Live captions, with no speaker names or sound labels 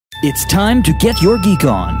It's time to get your geek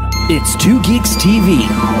on. It's Two Geeks TV.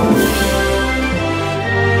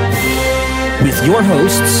 With your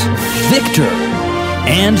hosts, Victor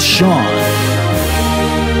and Sean.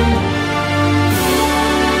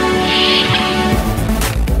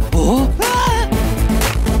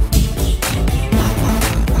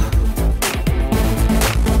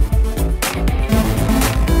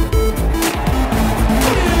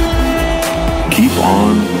 Keep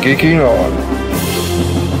on geeking on.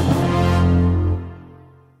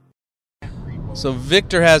 So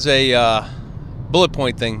Victor has a bullet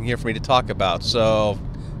point thing here for me to talk about. So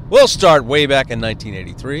we'll start way back in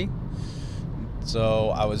 1983. So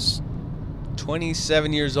I was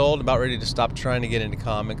 27 years old, about ready to stop trying to get into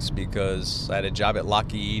comics because I had a job at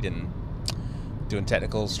Lockheed and doing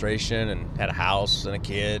technical illustration and had a house and a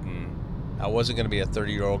kid, and I wasn't going to be a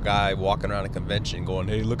 30-year-old guy walking around a convention going,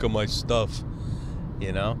 hey, look at my stuff,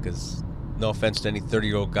 you know, because no offense to any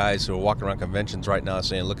 30-year-old guys who are walking around conventions right now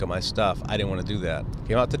saying, look at my stuff. I didn't want to do that.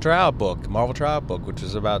 Came out the tryout book, Marvel tryout book, which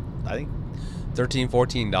was about, I think, $13,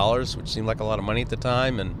 $14, which seemed like a lot of money at the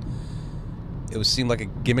time, and it seemed like a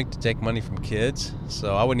gimmick to take money from kids,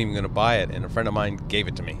 so I wasn't even going to buy it, and a friend of mine gave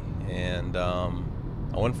it to me, and I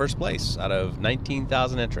won first place out of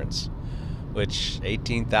 19,000 entrants, which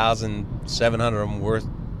 18,700 of them worth,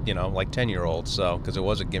 you know, like 10-year-olds, so, because it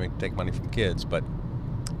was a gimmick to take money from kids, but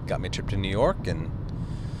got me a trip to New York and,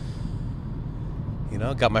 you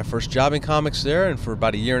know, got my first job in comics there, and for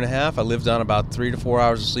about a year and a half I lived on about 3 to 4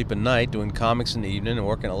 hours of sleep a night doing comics in the evening and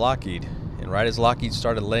working at Lockheed. And right as Lockheed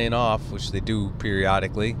started laying off, which they do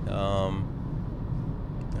periodically,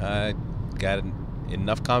 I got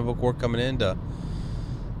enough comic book work coming in to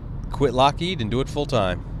quit Lockheed and do it full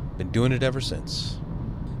time. Been doing it ever since.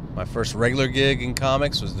 My first regular gig in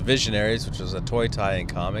comics was The Visionaries, which was a toy tie-in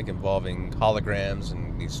comic involving holograms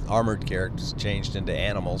and these armored characters changed into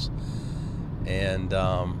animals. And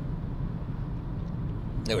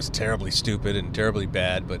it was terribly stupid and terribly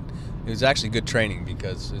bad, but it was actually good training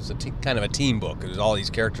because it was kind of a team book. It was all these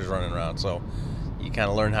characters running around, so you kind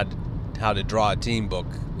of learn how to draw a team book,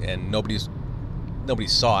 and nobody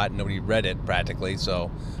saw it, nobody read it practically,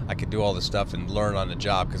 so I could do all this stuff and learn on the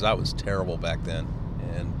job because I was terrible back then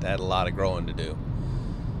and had a lot of growing to do.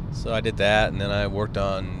 So I did that, and then I worked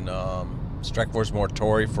on Strike Force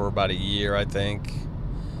Mortori for about a year, I think,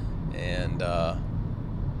 and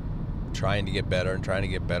trying to get better.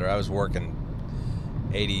 I was working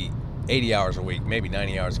 80 hours a week, maybe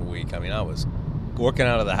 90 hours a week. I mean, I was working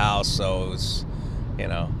out of the house, so it was, you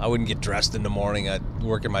know, I wouldn't get dressed in the morning. I'd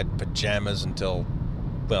work in my pajamas until,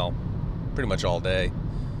 well, pretty much all day,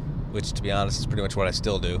 which, to be honest, is pretty much what I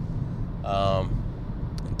still do.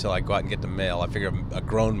 Until I go out and get the mail. I figure a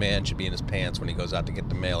grown man should be in his pants when he goes out to get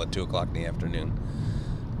the mail at 2 o'clock in the afternoon.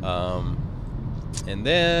 And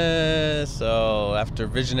then, so after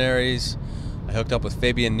Visionaries, I hooked up with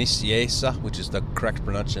Fabian Nicieza, which is the correct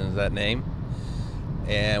pronunciation of that name,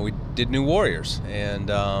 and we did New Warriors, and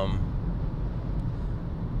it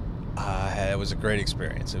was a great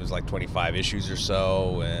experience. It was like 25 issues or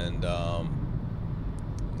so, and I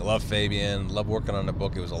love Fabian, love working on the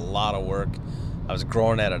book. It was a lot of work. I was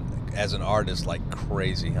growing as an artist like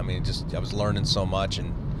crazy. I mean, I was learning so much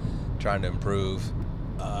and trying to improve.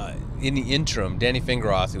 In the interim, Danny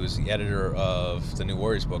Fingeroth, who was the editor of the New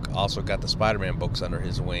Warriors book, also got the Spider-Man books under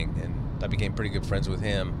his wing, and I became pretty good friends with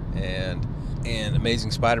him. And Amazing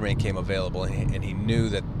Spider-Man came available, and he knew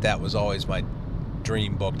that was always my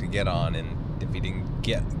dream book to get on. And if he didn't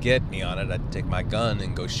get me on it, I'd take my gun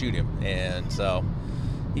and go shoot him. And so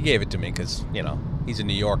he gave it to me because, you know, he's a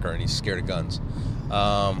New Yorker and he's scared of guns.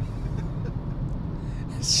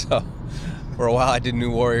 So for a while I did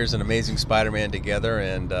New Warriors and Amazing Spider-Man together,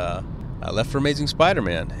 and I left for Amazing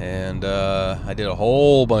Spider-Man, and I did a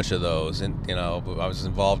whole bunch of those, and, you know, I was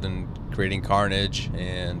involved in creating Carnage,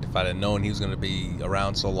 and if I'd have known he was going to be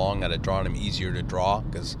around so long, I'd have drawn him easier to draw,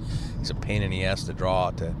 because he's a pain in the ass to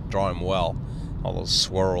draw him well. All those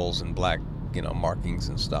swirls and black, you know, markings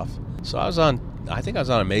and stuff. So I think I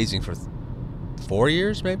was on Amazing for 4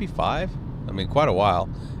 years, maybe 5. I mean, quite a while.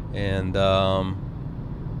 And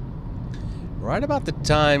right about the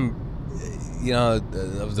time, you know,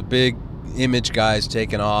 of the big Image guys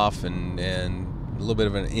taking off and a little bit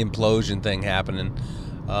of an implosion thing happening,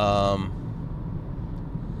 I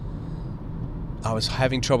was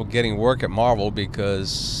having trouble getting work at Marvel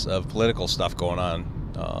because of political stuff going on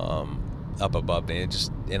up above me.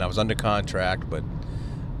 And I was under contract, but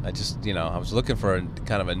I was looking for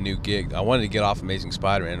kind of a new gig. I wanted to get off Amazing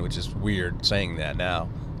Spider-Man, which is weird saying that now.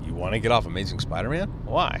 You want to get off Amazing Spider-Man?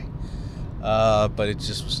 Why? But it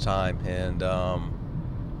just was time. And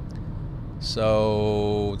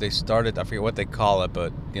So they started, I forget what they call it,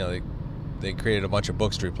 but you know, they created a bunch of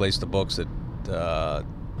books to replace the books that the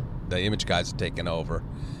Image guys had taken over.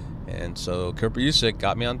 And so Kurt Busiek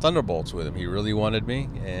got me on Thunderbolts with him. He really wanted me,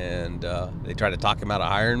 and they tried to talk him out of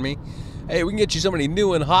hiring me. Hey, we can get you somebody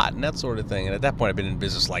new and hot and that sort of thing. And at that point, I've been in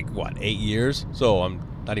business like, what, 8 years? So I'm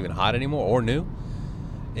not even hot anymore or new.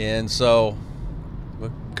 And so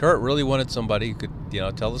Kurt really wanted somebody who could, you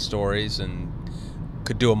know, tell the stories and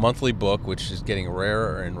could do a monthly book, which is getting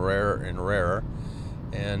rarer and rarer and rarer.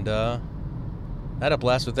 And I had a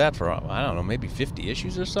blast with that for, I don't know, maybe 50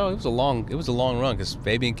 issues or so. It was a long run because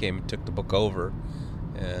Fabian came and took the book over,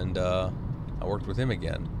 and I worked with him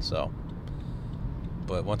again. So,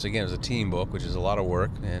 but once again, it was a team book, which is a lot of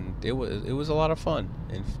work, and it was a lot of fun.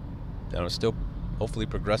 And I'm still hopefully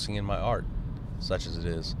progressing in my art, such as it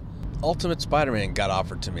is. Ultimate Spider-Man got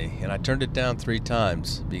offered to me, and I turned it down 3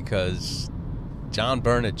 times because John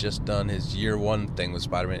Byrne had just done his year 1 thing with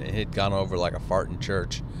Spider-Man, and it had gone over like a fart in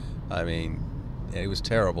church. I mean, it was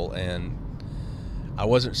terrible, and I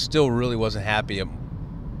really wasn't happy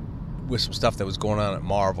with some stuff that was going on at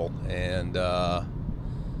Marvel, and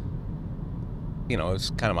you know, it's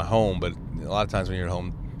kind of my home, but a lot of times when you're at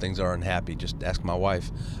home, things are unhappy. Just ask my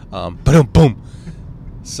wife. Boom.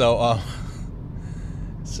 So,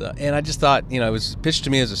 and I just thought, you know, it was pitched to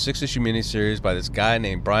me as a 6-issue miniseries by this guy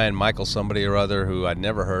named Brian Michael somebody or other who I'd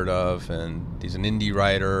never heard of, and he's an indie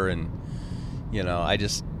writer, and, you know, I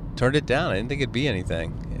just turned it down. I didn't think it'd be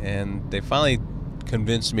anything. And they finally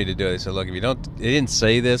convinced me to do it. They said, look, if you don't, they didn't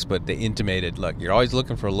say this, but they intimated, look, you're always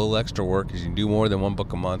looking for a little extra work because you can do more than 1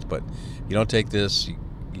 book a month, but if you don't take this, you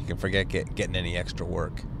can forget getting any extra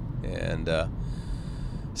work. And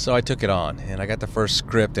so I took it on, and I got the first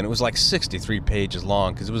script, and it was like 63 pages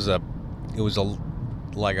long because it was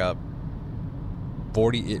like a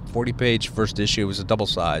 40 page first issue. It was a double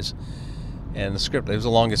size, and the script, it was the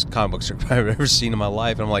longest comic book script I've ever seen in my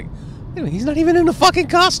life. And I'm like, he's not even in a fucking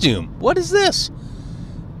costume. What is this?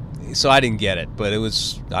 So I didn't get it, but it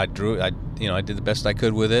was, I did the best I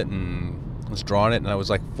could with it, and was drawing it, and I was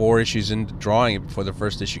like 4 issues into drawing it before the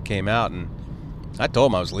first issue came out, and I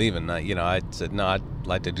told him I was leaving. I said, no, I'd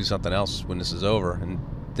like to do something else when this is over. And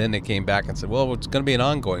then they came back and said, well, it's going to be an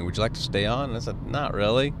ongoing. Would you like to stay on? And I said, not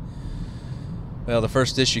really. Well, the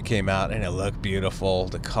first issue came out, and it looked beautiful.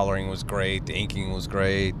 The coloring was great. The inking was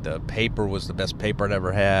great. The paper was the best paper I'd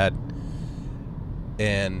ever had.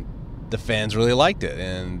 And the fans really liked it.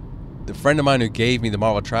 And the friend of mine who gave me the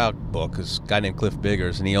Marvel Trial book is a guy named Cliff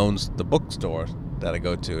Biggers, and he owns the bookstore that I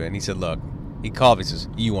go to. And he said, look, he called me and says,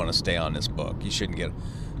 you want to stay on this book. You shouldn't get it.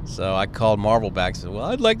 So I called Marvel back and said, well,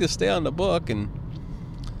 I'd like to stay on the book. And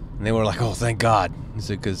they were like, oh, thank God. He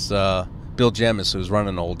said, because Bill Jemis, who was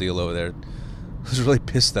running the whole deal over there, was really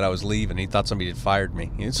pissed that I was leaving. He thought somebody had fired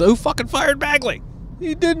me. He said, so who fucking fired Bagley?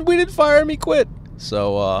 We didn't fire him. He quit.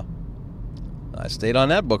 So I stayed on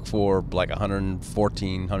that book for like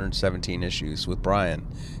 117 issues with Brian,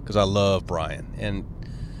 because I love Brian. And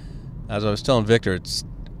as I was telling Victor, it's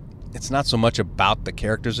not so much about the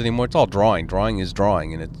characters anymore. It's all drawing. Drawing is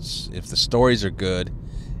drawing, and it's, if the stories are good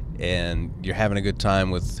and you're having a good time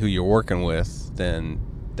with who you're working with, then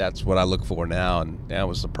that's what I look for now. And that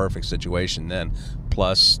was the perfect situation then.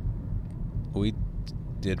 Plus, we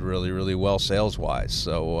did really, really well sales-wise.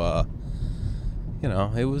 So, you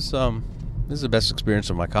know, it was this is the best experience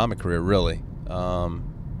of my comic career, really. And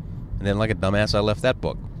then, like a dumbass, I left that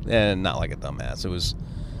book. And not like a dumbass.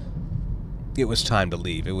 It was time to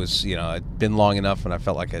leave. It was, you know, it'd been long enough, and I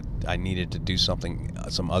felt like I needed to do something,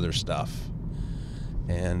 some other stuff.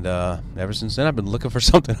 And ever since then, I've been looking for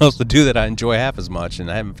something else to do that I enjoy half as much,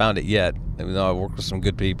 and I haven't found it yet, even though I worked with some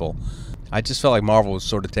good people. I just felt like Marvel was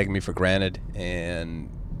sort of taking me for granted, and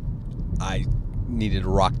I needed to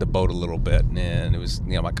rock the boat a little bit. And it was,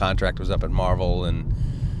 you know, my contract was up at Marvel, and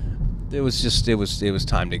it was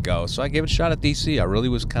time to go. So I gave it a shot at DC. I really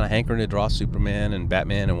was kind of hankering to draw Superman and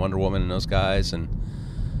Batman and Wonder Woman and those guys, and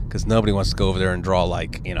because nobody wants to go over there and draw,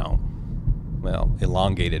 like, you know, well,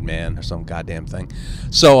 Elongated Man or some goddamn thing.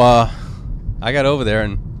 So I got over there,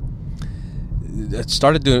 and it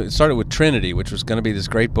started with Trinity, which was going to be this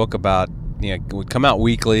great book about, you know, it would come out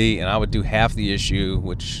weekly, and I would do half the issue,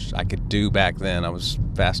 which I could do back then. I was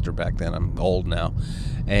faster back then. I'm old now.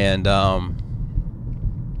 And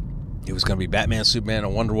it was going to be Batman, Superman,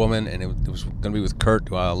 and Wonder Woman, and it was going to be with Kurt,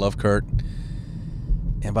 who I love Kurt.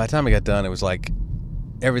 And by the time I got done, it was like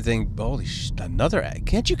everything, holy shit,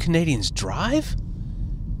 can't you Canadians drive?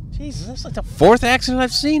 Jesus, that's like the 4th accident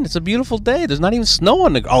I've seen. It's a beautiful day. There's not even snow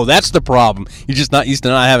on the... Oh, that's the problem. You're just not used to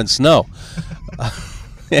not having snow.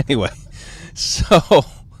 Anyway, so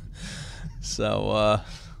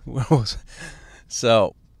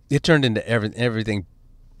So it turned into everything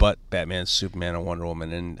but Batman, Superman, and Wonder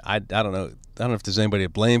Woman, and I don't know if there's anybody to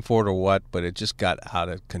blame for it or what, but it just got out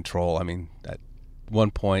of control. I mean, at one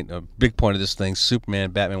point, a big point of this thing, Superman,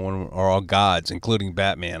 Batman, Wonder Woman are all gods, including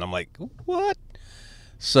Batman. I'm like, what?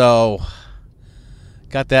 So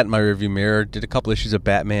got that in my rearview mirror. Did a couple issues of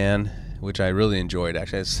Batman, which I really enjoyed.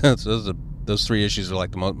 Actually, those 3 issues are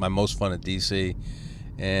like my most fun at DC,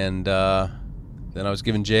 and then I was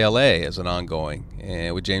given JLA as an ongoing,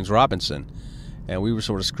 and with James Robinson. And we were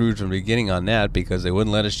sort of screwed from the beginning on that because they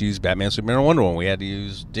wouldn't let us use Batman, Superman, or Wonder Woman. We had to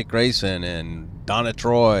use Dick Grayson and Donna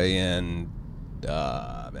Troy and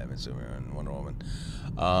Batman, Superman, Wonder Woman,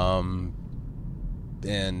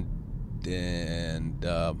 and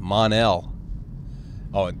Mon-El.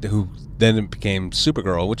 Oh, who then became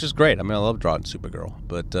Supergirl, which is great. I mean, I love drawing Supergirl,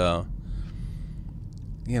 but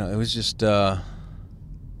it was just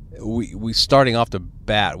we starting off the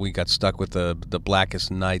bat, we got stuck with the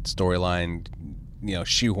Blackest Night storyline,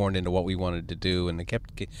 shoehorned into what we wanted to do, and they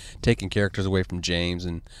kept taking characters away from James,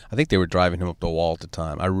 and I think they were driving him up the wall at the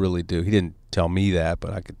time. I really do. He didn't tell me that,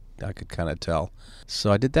 but I could kind of tell.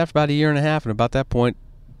 So I did that for about a year and a half, and about that point,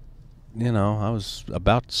 I was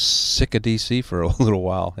about sick of DC for a little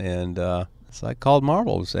while, and so I called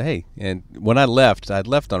Marvel and said, hey. And when I'd left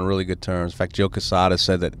on really good terms. In fact, Joe Quesada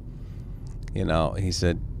said that, he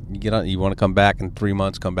said, you want to come back in 3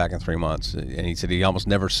 months, come back in 3 months. And he said he almost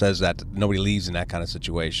never says that. Nobody leaves in that kind of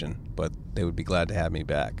situation, but they would be glad to have me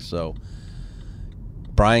back. So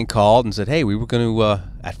Brian called and said, hey, we were going to,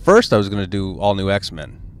 at first I was going to do all new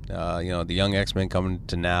X-Men. The young X-Men coming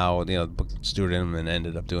to now, the book that Stuart Immonen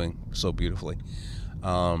ended up doing so beautifully.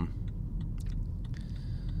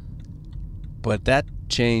 But that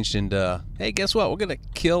changed into, hey, guess what? We're going to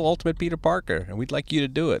kill Ultimate Peter Parker, and we'd like you to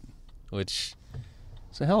do it, which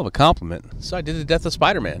is a hell of a compliment. So I did the Death of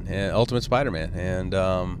Spider-Man, Ultimate Spider-Man, and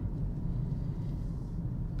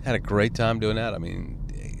had a great time doing that. I mean,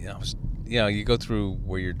 you go through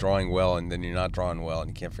where you're drawing well, and then you're not drawing well, and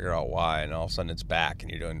you can't figure out why, and all of a sudden it's back,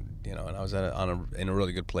 and you're doing, and I was in a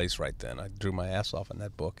really good place right then. I drew my ass off in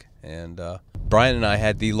that book, and Brian and I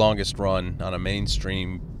had the longest run on a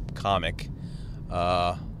mainstream comic.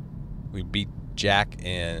 We beat Jack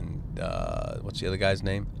and what's the other guy's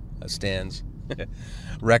name? Stan's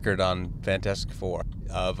record on Fantastic Four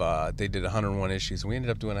of they did 101 issues, and we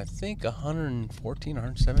ended up doing, I think, 114,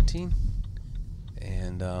 117,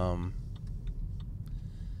 and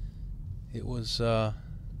it was the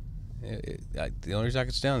only reason I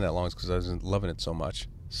could stay on that long is because I was loving it so much.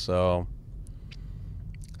 So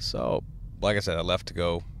like I said, I left to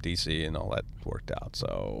go DC, and all that worked out.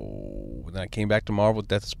 So then I came back to Marvel with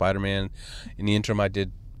Death of Spider-Man. In the interim, I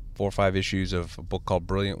did 4 or 5 issues of a book called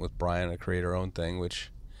Brilliant with Brian, a creator-owned thing, which,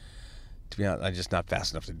 to be honest, I'm just not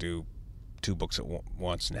fast enough to do 2 books at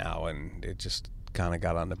once now, and it just kind of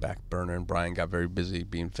got on the back burner, and Brian got very busy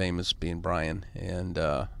being famous, being Brian, and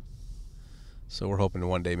so we're hoping to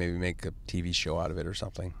one day maybe make a TV show out of it or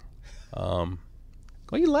something. Well,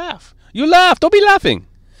 you laugh. You laugh! Don't be laughing!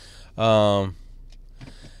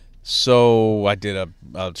 So I did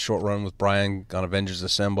a short run with Brian on Avengers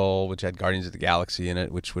Assemble, which had Guardians of the Galaxy in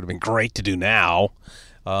it, which would have been great to do now.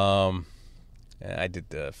 I did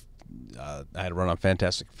I had a run on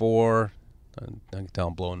Fantastic Four. I can tell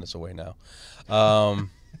I'm blowing this away now.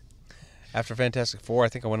 After Fantastic Four, I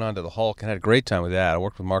think I went on to the Hulk and had a great time with that. I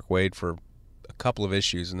worked with Mark Waid for a couple of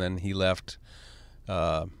issues, and then he left.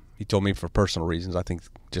 He told me for personal reasons, I think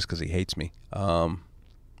just because he hates me.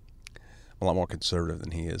 A lot more conservative than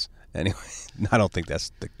he is. Anyway, I don't think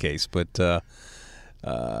that's the case, but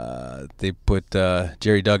they put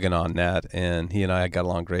Jerry Duggan on that, and he and I got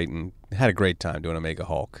along great and had a great time doing Omega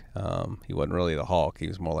Hulk. He wasn't really the Hulk. He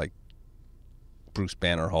was more like Bruce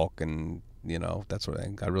Banner Hulk, and that sort of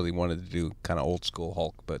thing. I really wanted to do kind of old school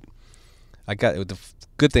Hulk, but the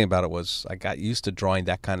good thing about it was I got used to drawing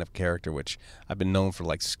that kind of character, which I've been known for,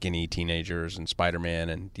 like skinny teenagers and Spider-Man,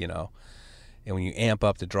 and and when you amp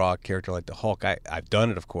up to draw a character like the Hulk, I've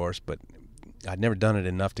done it, of course, but I'd never done it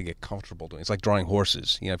enough to get comfortable doing it. It's like drawing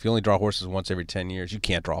horses. If you only draw horses once every 10 years, you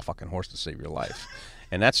can't draw a fucking horse to save your life.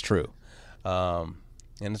 And that's true. And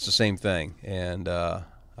it's the same thing. And I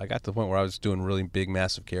got to the point where I was doing really big,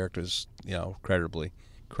 massive characters, credibly.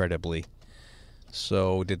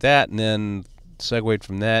 So did that, and then segued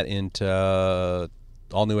from that into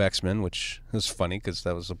All New X-Men, which was funny because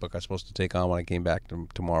that was the book I was supposed to take on when I came back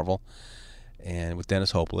to Marvel. And with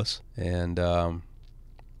Dennis Hopeless, and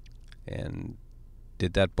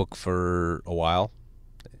did that book for a while.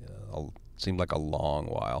 Seemed like a long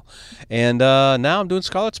while. And now I'm doing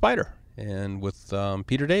Scarlet Spider, and with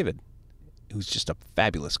Peter David, who's just a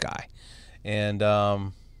fabulous guy, and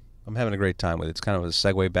I'm having a great time with it. It's kind of a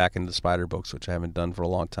segue back into the Spider books, which I haven't done for a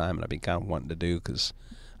long time, and I've been kind of wanting to do because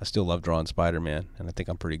I still love drawing Spider-Man, and I think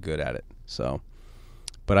I'm pretty good at it. So,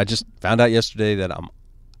 but I just found out yesterday that I'm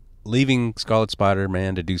leaving Scarlet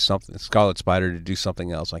Spider-Man to do something, Scarlet Spider to do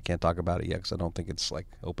something else. I can't talk about it yet because I don't think it's like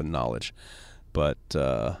open knowledge. But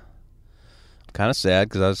I'm kind of sad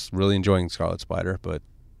because I was really enjoying Scarlet Spider, but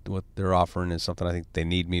what they're offering is something I think they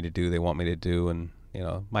need me to do, they want me to do, and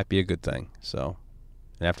might be a good thing. So,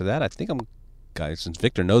 and after that, I think guys, since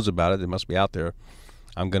Victor knows about it, it must be out there.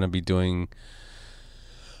 I'm going to be doing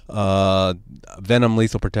Venom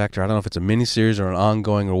Lethal Protector. I don't know if it's a miniseries or an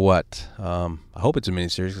ongoing or what. I hope it's a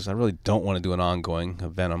miniseries because I really don't want to do an ongoing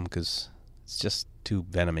of Venom because it's just too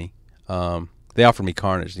venomy. They offered me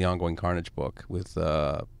Carnage, the ongoing Carnage book with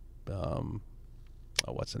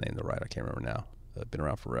what's the name of the writer? I can't remember now. Been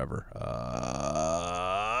around forever.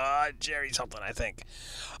 Jerry something, I think.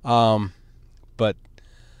 But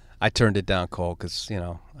I turned it down cold because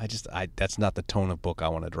that's not the tone of book I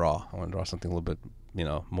want to draw. I want to draw something a little bit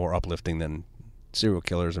more uplifting than serial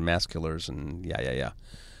killers and mass killers and yeah.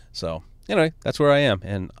 So anyway, that's where I am,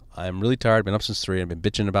 and I'm really tired. Been up since 3. I've been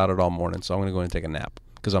bitching about it all morning, so I'm gonna go in and take a nap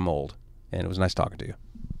because I'm old. And it was nice talking to you.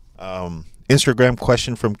 Instagram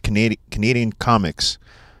question from Canadian Comics: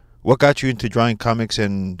 what got you into drawing comics,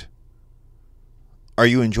 and are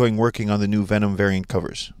you enjoying working on the new Venom variant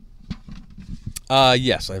covers?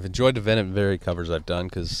 Yes, I've enjoyed the Venom variant covers I've done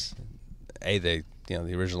because the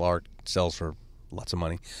original art sells for lots of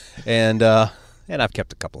money, and I've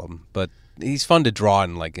kept a couple of them. But he's fun to draw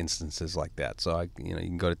in like instances like that. So you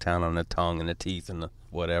can go to town on the tongue and the teeth and the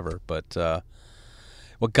whatever. But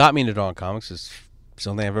what got me into drawing comics is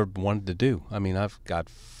something I've ever wanted to do. I mean, I've got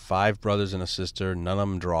 5 brothers and a sister. None of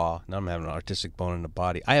them draw. None of them have an artistic bone in the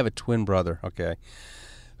body. I have a twin brother,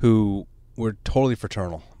 who we're totally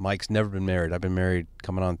fraternal. Mike's never been married. I've been married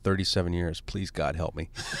coming on 37 years. Please, God, help me.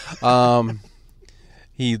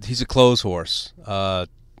 He's a clothes horse. I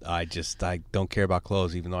don't care about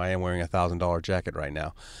clothes, even though I am wearing a $1,000 jacket right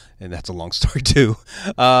now, and that's a long story too.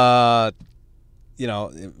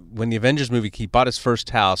 When the Avengers movie, he bought his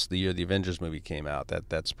first house the year the Avengers movie came out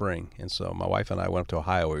that spring, and so my wife and I went up to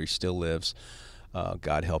Ohio, where he still lives.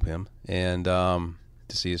 God help him, and to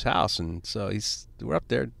see his house, and so we're up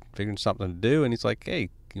there figuring something to do, and he's like, "Hey,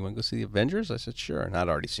 you want to go see the Avengers?" I said, "Sure," and I'd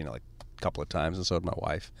already seen it like a couple of times, and so had my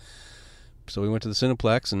wife. So we went to the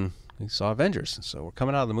Cineplex and we saw Avengers. And so we're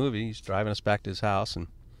coming out of the movie. He's driving us back to his house, and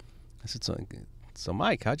I said, "So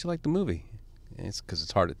Mike, how'd you like the movie?" And it's because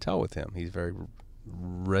it's hard to tell with him. He's very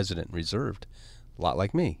resident, reserved, a lot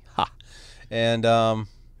like me. Ha! And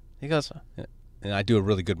he goes, and I do a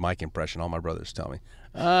really good Mike impression. All my brothers tell me,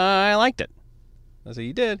 "I liked it." I said,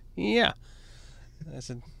 "You did?" "Yeah." I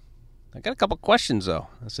said, "I got a couple questions though."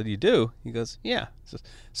 I said, "You do?" He goes, "Yeah."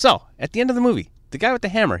 So at the end of the movie, the guy with the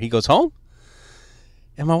hammer, he goes home.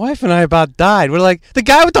 And my wife and I about died. We're like, "The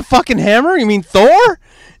guy with the fucking hammer? You mean Thor?"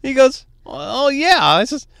 He goes, "Oh, yeah." I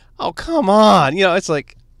says, "Oh, come on." It's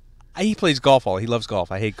like, he plays golf he loves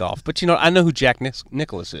golf. I hate golf. But, I know who Jack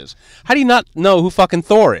Nicklaus is. How do you not know who fucking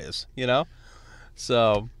Thor is,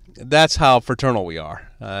 So that's how fraternal we are.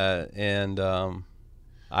 And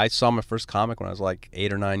I saw my first comic when I was like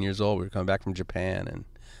 8 or 9 years old. We were coming back from Japan, and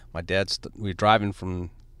my dad, we were driving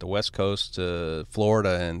from the West Coast to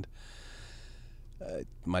Florida, and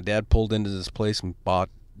my dad pulled into this place and bought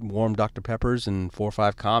warm Dr. Peppers and 4 or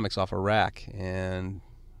 5 comics off a rack. And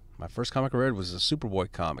my first comic I read was a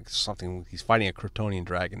Superboy comic. Something, he's fighting a Kryptonian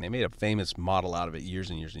dragon. They made a famous model out of it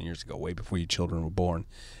years and years and years ago, way before you children were born,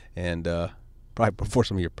 and probably before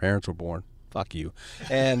some of your parents were born. Fuck you.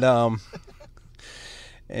 And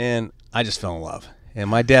and I just fell in love. And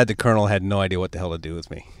my dad, the Colonel, had no idea what the hell to do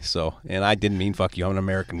with me. So, and I didn't mean fuck you. I'm an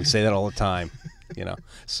American. We say that all the time,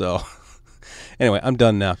 So. Anyway, I'm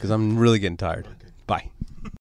done now because I'm really getting tired. Okay. Bye.